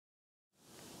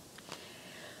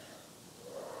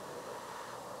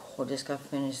or just got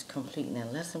finished completing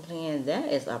that lesson plan.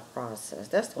 That is a process.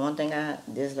 That's the one thing I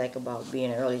dislike about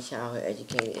being an early childhood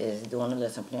educator is doing the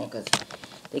lesson plan, because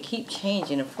they keep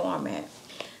changing the format.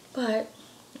 But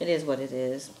it is what it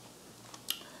is.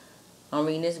 I'm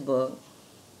reading this book,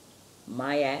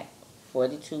 MAAT,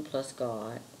 42 Plus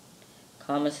God,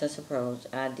 Common Sense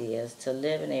Approach, Ideas to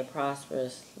Live in a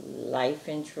Prosperous Life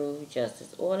in Truth,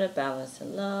 Justice, Order, Balance,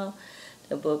 and Love.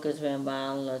 The book is written by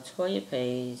Latonya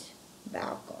Page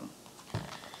Balkcom.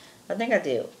 I think I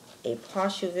did a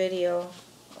partial video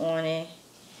on it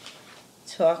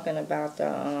talking about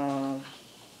the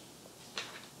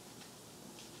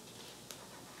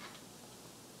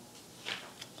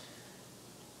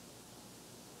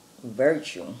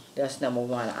virtue. That's number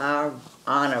one. Our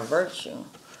honor virtue.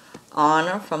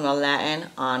 Honor, from the Latin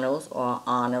honors or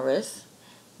honoris,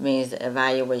 means the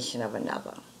evaluation of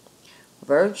another.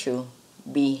 Virtue,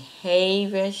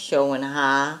 behavior showing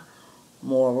high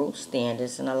moral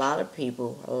standards, and a lot of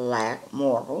people lack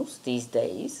morals these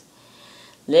days.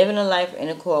 Living a life in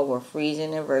accord with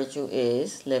reason and virtue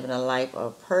is living a life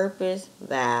of purpose,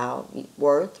 vow,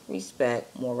 worth,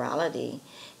 respect, morality,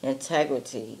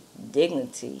 integrity,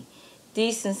 dignity,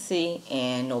 decency,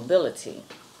 and nobility.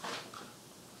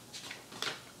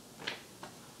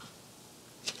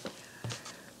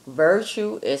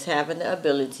 Virtue is having the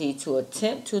ability to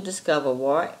attempt to discover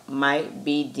what might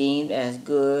be deemed as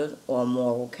good or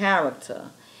moral character,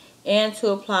 and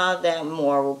to apply that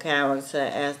moral character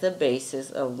as the basis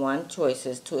of one's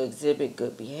choices to exhibit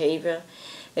good behavior.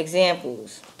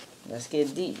 Examples. Let's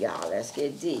get deep, y'all. Let's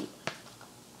get deep.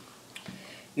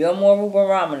 Your moral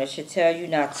barometer should tell you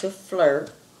not to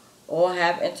flirt or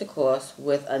have intercourse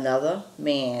with another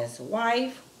man's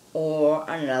wife or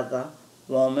another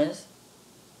woman's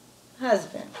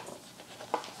husband.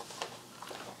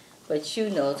 But you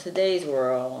know, today's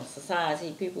world,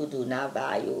 society, people do not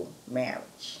value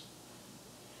marriage.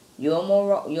 Your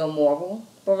moral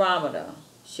barometer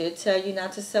should tell you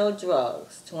not to sell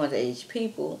drugs to underage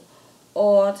people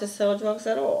or to sell drugs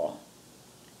at all.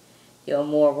 Your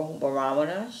moral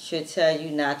barometer should tell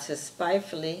you not to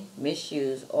spitefully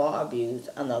misuse or abuse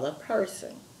another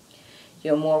person.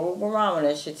 Your moral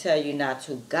barometer should tell you not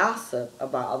to gossip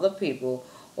about other people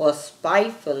or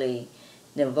spitefully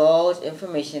divulge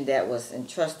information that was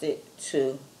entrusted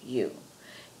to you.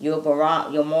 Your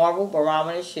moral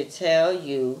barometer should tell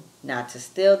you not to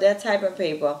steal that type of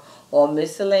paper or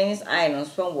miscellaneous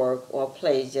items from work or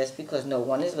place just because no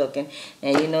one is looking.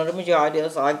 And you know the majority of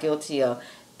us are guilty of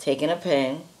taking a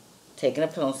pen, taking a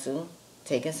pencil,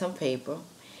 taking some paper.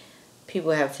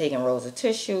 People have taken rolls of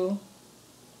tissue,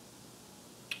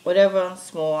 whatever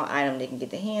small item they can get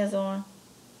their hands on.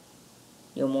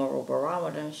 Your moral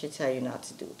barometer should tell you not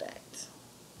to do that.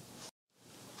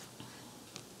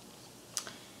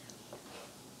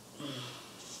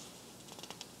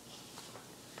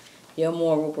 Your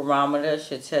moral barometer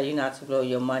should tell you not to blow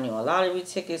your money on lottery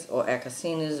tickets or at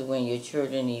casinos when your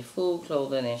children need food,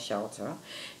 clothing, and shelter.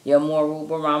 Your moral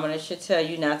barometer should tell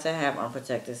you not to have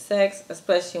unprotected sex,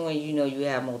 especially when you know you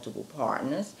have multiple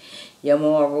partners. Your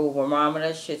moral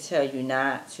barometer should tell you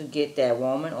not to get that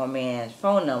woman or man's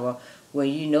phone number when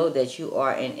you know that you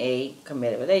are in a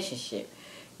committed relationship.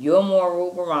 Your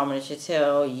moral barometer should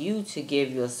tell you to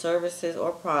give your services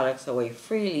or products away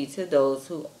freely to those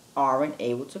who aren't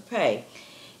able to pay,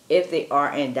 if they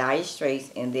are in dire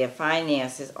straits and their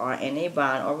finances are in a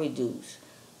bind, or reduce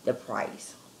the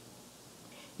price.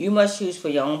 You must choose for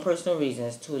your own personal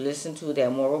reasons to listen to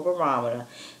that moral barometer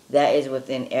that is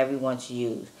within everyone to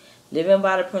use. Living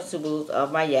by the principles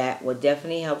of MAAT will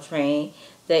definitely help train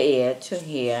the ear to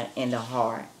hear and the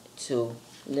heart to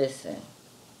listen.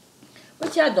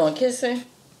 What y'all doing, kissing?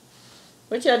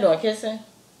 What y'all doing, kissing?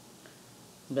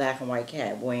 Black and white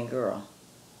cat, boy and girl.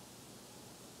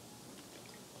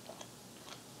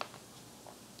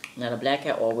 Now, the black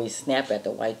cat always snap at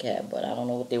the white cat, but I don't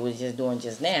know what they was just doing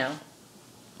just now.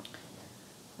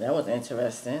 That was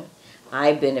interesting.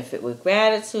 I benefit with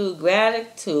gratitude.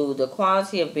 Gratitude, the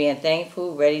quality of being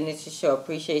thankful, readiness to show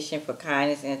appreciation for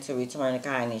kindness and to return the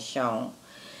kindness shown.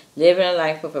 Living a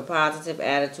life with a positive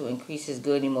attitude increases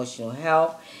good emotional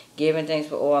health. Giving thanks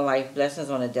for all life blessings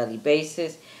on a daily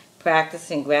basis.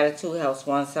 Practicing gratitude helps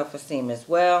one's self-esteem as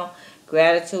well.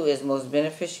 Gratitude is most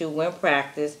beneficial when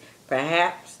practiced.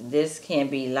 Perhaps this can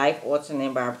be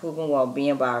life-altering by improving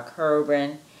well-being by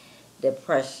curbing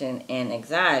depression and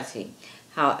anxiety.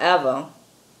 However,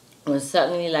 when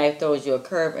suddenly life throws you a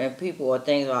curve and people or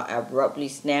things are abruptly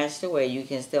snatched away, you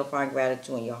can still find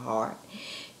gratitude in your heart.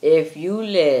 If you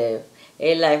live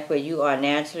a life where you are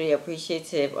naturally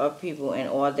appreciative of people and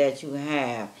all that you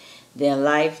have, then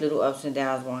life's little ups and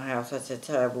downs won't have such a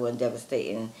terrible and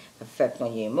devastating effect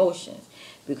on your emotions.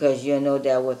 Because you'll know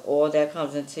that with all that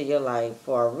comes into your life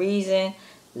for a reason,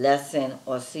 lesson,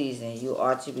 or season, you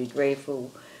are to be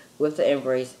grateful with the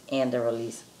embrace and the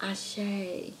release.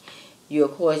 Ashe. You'll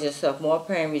cause yourself more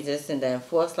pain resistant than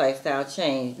forced lifestyle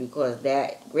change, because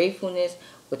that gratefulness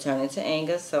will turn into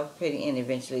anger, self-pity, and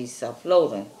eventually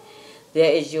self-loathing.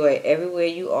 There is joy everywhere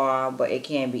you are, but it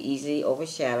can be easily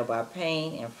overshadowed by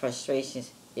pain and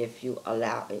frustrations if you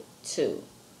allow it to.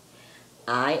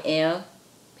 I am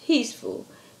peaceful.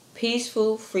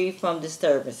 Peaceful, free from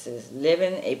disturbances.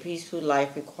 Living a peaceful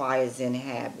life requires Zen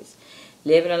habits.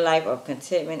 Living a life of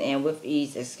contentment and with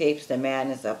ease escapes the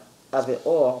madness of it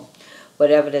all.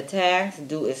 Whatever the task,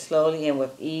 do it slowly and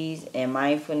with ease and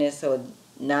mindfulness, so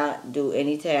not do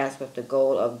any task with the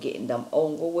goal of getting them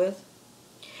over with.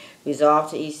 Resolve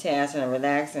to each task in a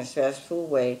relaxed and stressful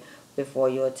way before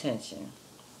your attention.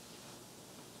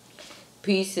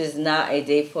 Peace is not a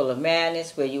day full of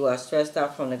madness where you are stressed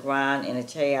out from the grind and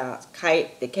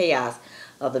the chaos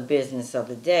of the business of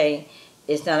the day.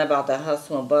 It's not about the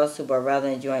hustle and bustle, but rather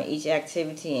enjoying each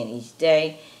activity and each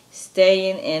day,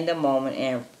 staying in the moment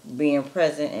and being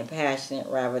present and passionate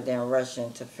rather than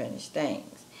rushing to finish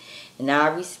things. And I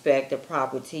respect the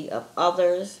property of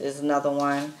others is another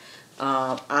one.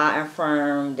 I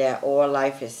affirm that all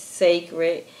life is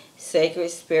sacred,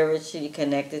 spiritually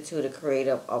connected to the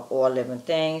creator of all living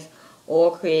things.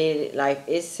 All created life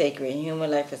is sacred.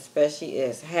 Human life especially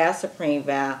has supreme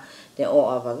value than all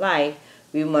other life.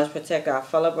 We must protect our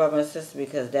fellow brothers and sisters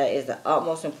because that is the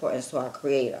utmost importance to our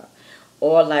creator.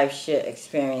 All life should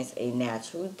experience a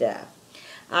natural death.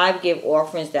 I give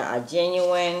offerings that are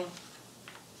genuine.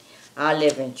 I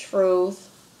live in truth.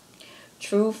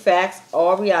 True facts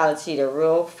or reality, the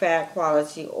real fact,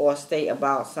 quality, or state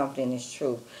about something is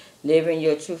truth. Live in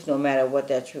your truth no matter what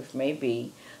that truth may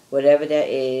be. Whatever that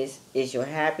is your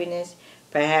happiness.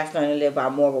 Perhaps learn to live by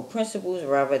moral principles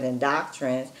rather than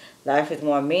doctrines. Life is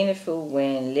more meaningful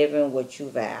when living what you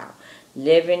vow.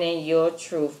 Living in your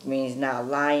truth means not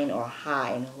lying or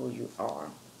hiding who you are.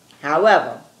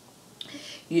 However,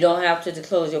 you don't have to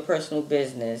disclose your personal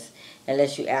business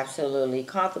unless you're absolutely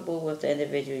comfortable with the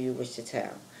individual you wish to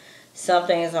tell. Some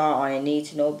things are on a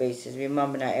need-to-know basis.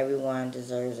 Remember, not everyone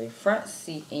deserves a front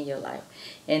seat in your life.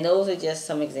 And those are just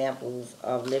some examples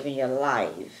of living your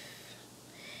life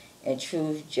in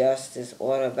truth, justice,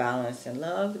 order, balance, and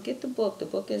love. Get the book. The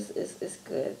book is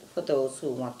good for those who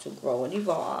want to grow and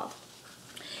evolve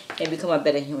and become a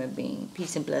better human being.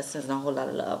 Peace and blessings and a whole lot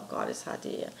of love. God is hot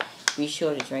there. Be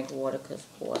sure to drink water because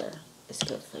water is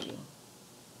good for you.